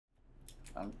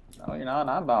No, you're not.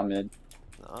 I'm about mid.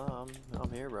 No,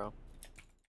 I'm here, bro.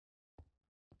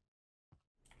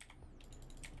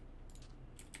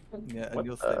 Yeah, and What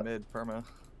you'll the- stay mid, perma.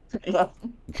 Yeah.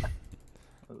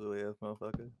 Ugly ass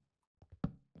motherfucker.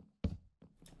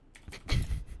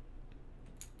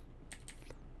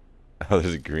 Oh,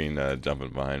 there's a green jumping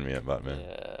behind me at bot mid.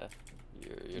 Yeah,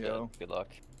 you're Yo. dead. Good luck.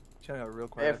 Check out real We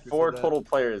quick. have after you 4 said that. total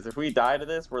players. If we die to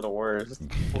this, we're the worst.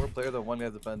 4 players and 1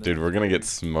 guy's defending. Dude, we're gonna get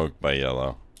smoked by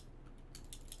yellow.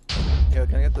 Yo,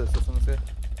 can I get the assist on this guy?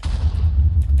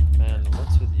 Man,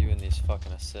 what's with you and these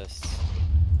fucking assists?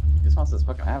 He just wants this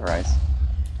fucking avarice.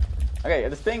 Okay,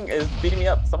 this thing is beating me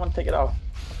up. Someone take it off.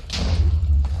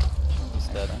 He's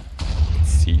dead.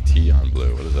 CT on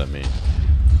blue. What does that mean?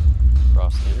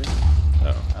 Cross leader.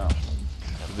 Oh, Oh.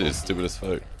 dude, it's stupid as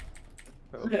fuck.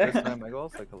 Bro, first time my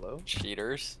goals, like hello?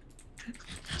 Cheaters.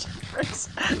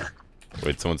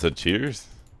 Wait, someone said cheaters?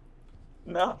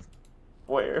 No.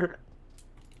 Where?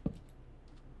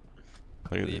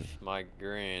 Look at this. Leave my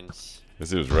greens. This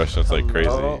dude was rushing us like crazy.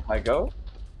 Oh, I go?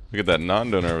 Look at that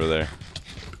non-donor over there.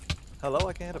 Hello,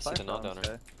 I can't hit a I see the 5 on this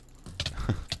non-donor.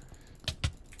 guy.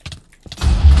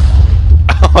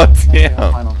 Oh, Yeah,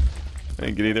 damn. final. I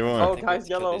didn't get either Oh, one. I think guys, we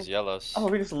killed yellow. These yellows. Oh,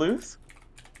 we just lose?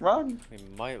 Run. We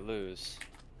might lose.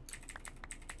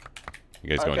 You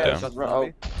guys going Okay, down? just run.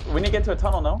 Oh, we need to get to a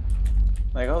tunnel, no?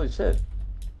 Like, holy shit.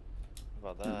 How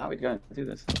about How are we that? gonna do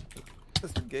this?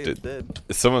 Mr. Gay is Dude. dead.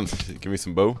 Someone, give me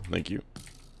some bow. Thank you.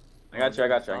 I got you, I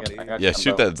got you. I got you. Yeah,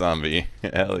 shoot that zombie.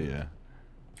 Hell yeah.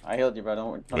 I healed you, bro.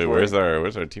 Don't Wait, worry. where's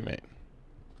our teammate?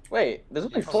 Wait, there's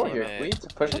only 4 here. Teammate We need to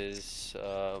push it. is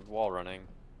wall running.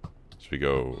 Should we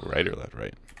go right or left?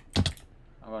 Right.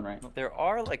 I'm going right. There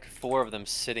are like 4 of them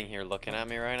sitting here looking at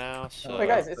me right now. So Wait,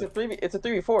 guys, it's a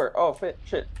 3v4. Oh,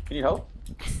 shit. You need help?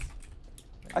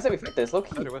 I said we fit this. Low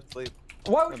key. Better with sleep.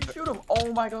 Why would you shoot him?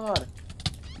 Oh my god.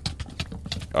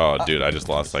 Oh, dude, I just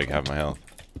lost like half my health.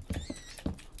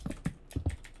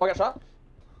 Oh, I got shot.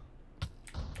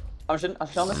 I'm shooting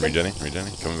this thing.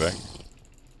 Regenning, coming back.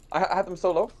 I had them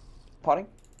so low. Potting.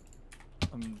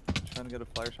 I'm trying to get a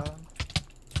flyer shot on.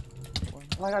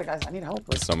 Oh my god, guys, I need help.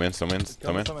 Like, Snowman. Someone's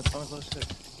low shit.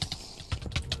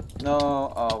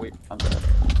 no, oh wait, I'm dead.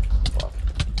 Fuck.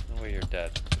 no way you're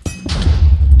dead.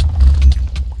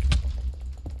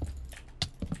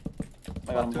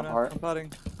 I got him half a heart. I'm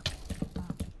potting.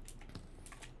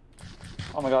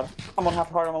 Oh my god, I'm on half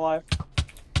a heart. I'm alive.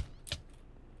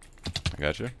 I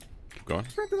got you. Keep going.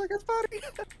 Frankly, like it's potting.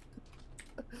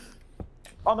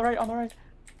 On the right, on the right.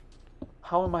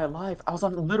 How am I alive? I was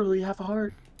on literally half a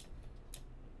heart.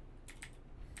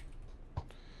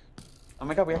 Oh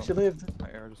my god, we actually lived. My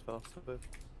arrow just fell.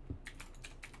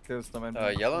 There's someone.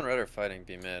 Yellow and red are fighting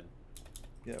B mid.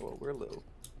 Yeah, well, we're low.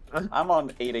 I'm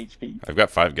on 8 HP. I've got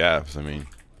 5 gaps. I mean,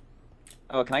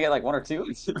 Oh, can I get like 1 or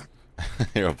 2?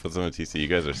 here, I'll put some on TC. You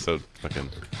guys are so fucking.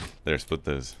 There, split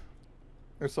those.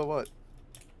 Or so what?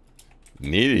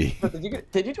 Needy. But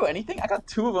did you do anything? I got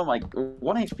 2 of them, like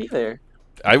 1 HP there.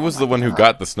 I was the one who God.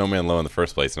 got the snowman low in the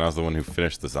first place, and I was the one who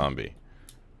finished the zombie.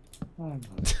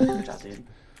 Good job, dude.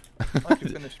 Why don't you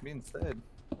finish me instead?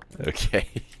 Okay.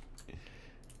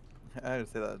 I had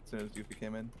to say that as soon as Goofy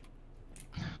came in.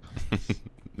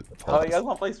 Oh, you guys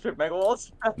want to play Strip Mega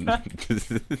Walls?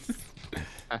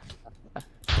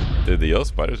 Dude, the yellow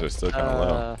spiders are still kind of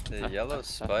low. The yellow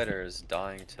spider is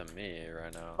dying to me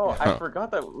right now. Oh, I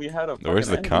forgot that we had a. Where's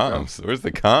the fucking enemy, comms? Where's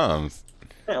the comms?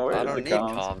 bro. Yeah, where I is don't the need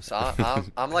comms?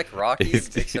 comms. I'm like Rocky,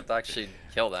 He's- except I actually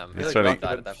kill them. He's Like trying Rocky, to-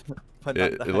 Die to them. but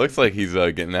not It dying. looks like he's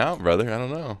getting out, brother. I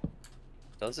don't know.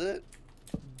 Does it?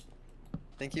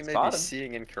 I think you may Spot be him.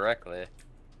 seeing incorrectly.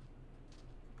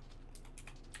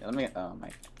 Yeah, let me. Oh my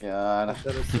god.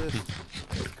 That assist.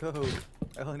 Let's go.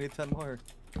 I only need 10 more.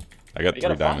 I got You got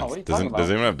 3 a final, diamonds. what are you Does talking about?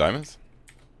 anyone have diamonds?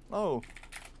 Oh,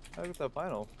 I got that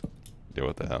final. Yeah,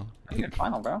 what the hell? I need a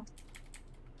final, bro.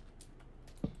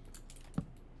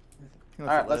 He All must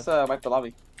right, have let's left. wipe the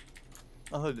lobby.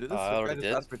 Oh, did this I guy already just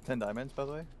did. ask for 10 diamonds, by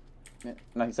the way? Yeah,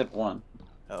 no, he said 1.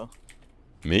 Oh.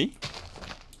 Me?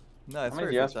 No, I How many swear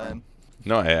do he you said ask for? 10.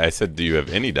 No, I said, do you have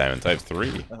any diamonds? I have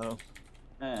 3. Oh.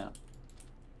 Yeah.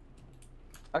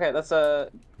 Okay, let's They're all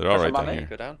Pressure right down mommy. here.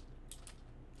 Go down.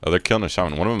 Oh, they're killing a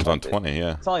shaman. One of them's on 20,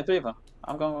 yeah. It's only 3 of them.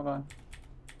 I'm going.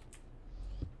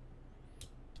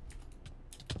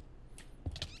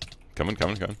 Coming.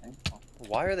 Okay.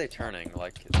 Why are they turning?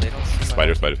 Like they don't see my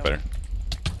Spider. ulti coming?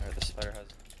 Or the spider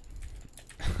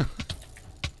has.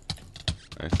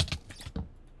 Nice.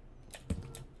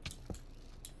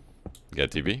 You got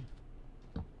TB?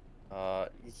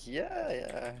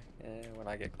 Yeah, when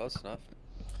I get close enough.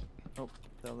 Oh,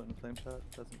 that was in a flame shot.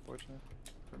 That's unfortunate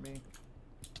for me.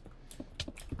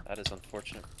 That is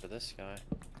unfortunate for this guy.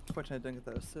 Unfortunately, I didn't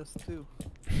get that assist too.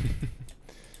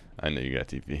 I know you got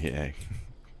TP. Yeah.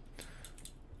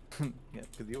 Yeah,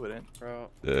 because you wouldn't. Bro.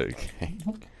 Okay.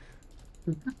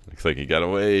 Looks like he got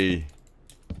away.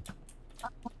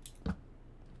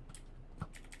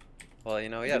 Well, you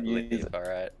know, he He had did use leap, it.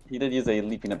 alright. He did use a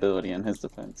leaping ability in his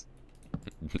defense.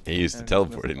 He used the And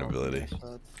teleporting missed all ability.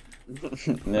 the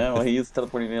shots. No, well, he used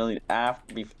teleporting ability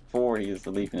before he used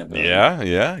the leaping ability. Yeah,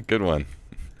 yeah, good one.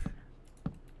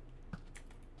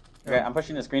 Okay, I'm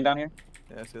pushing the screen down here.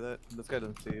 Yeah, I see that. This guy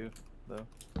doesn't see you, though.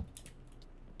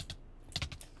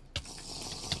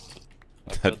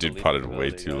 I killed That the dude leap potted way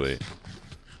ability, too guys. late.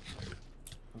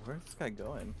 Where's this guy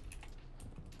going?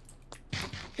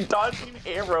 Dodging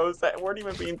arrows that weren't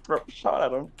even being shot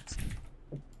at him.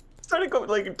 Started going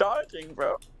like dodging,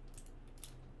 bro.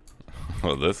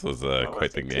 Well, this was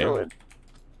quite the game.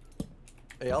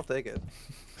 Hey, I'll take it.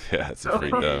 Yeah, it's a free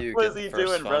Yeah. dub. You What get is the he first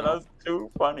doing, bro? That final. was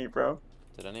too funny, bro.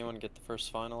 Did anyone get the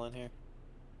first final in here?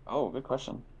 Oh, good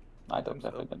question. I Think so.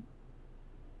 definitely didn't.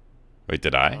 Wait,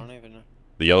 did I I? don't even know.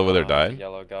 The yellow wither died?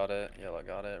 Yellow got it. Yellow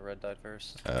got it. Red died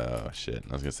first. Oh shit!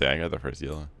 I was gonna say I got the first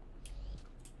yellow.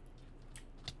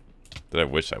 Did I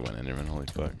wish I went Enderman? Holy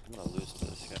fuck! I'm gonna lose to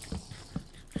this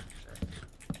guy.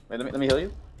 Wait, let me heal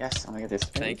you. Yes, I'm gonna get this.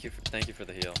 Thank you for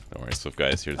the heal. Don't worry,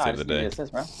 SwiftGaia is here to Nah, I save the just need day, the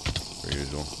assist, bro. per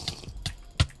usual.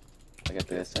 I get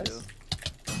the assist.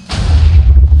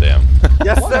 Damn.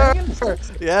 Yes, What? sir!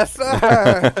 Yes,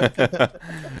 sir!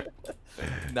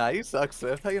 Nah, you suck,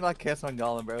 Swift. How you not casting on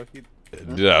Golem, bro?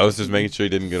 Dude, I was just making sure he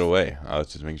didn't get away. I was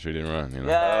just making sure he didn't run. You know.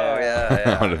 Yeah. Oh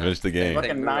yeah, I want to finish the game. Fucking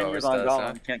Fucking Moo 9 always years on does, Golem,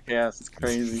 huh? can't chaos. It's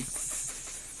crazy.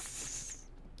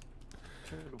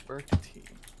 Work team.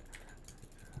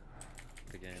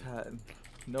 The game. God.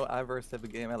 No Iverse type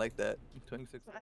of game. I like that. 26.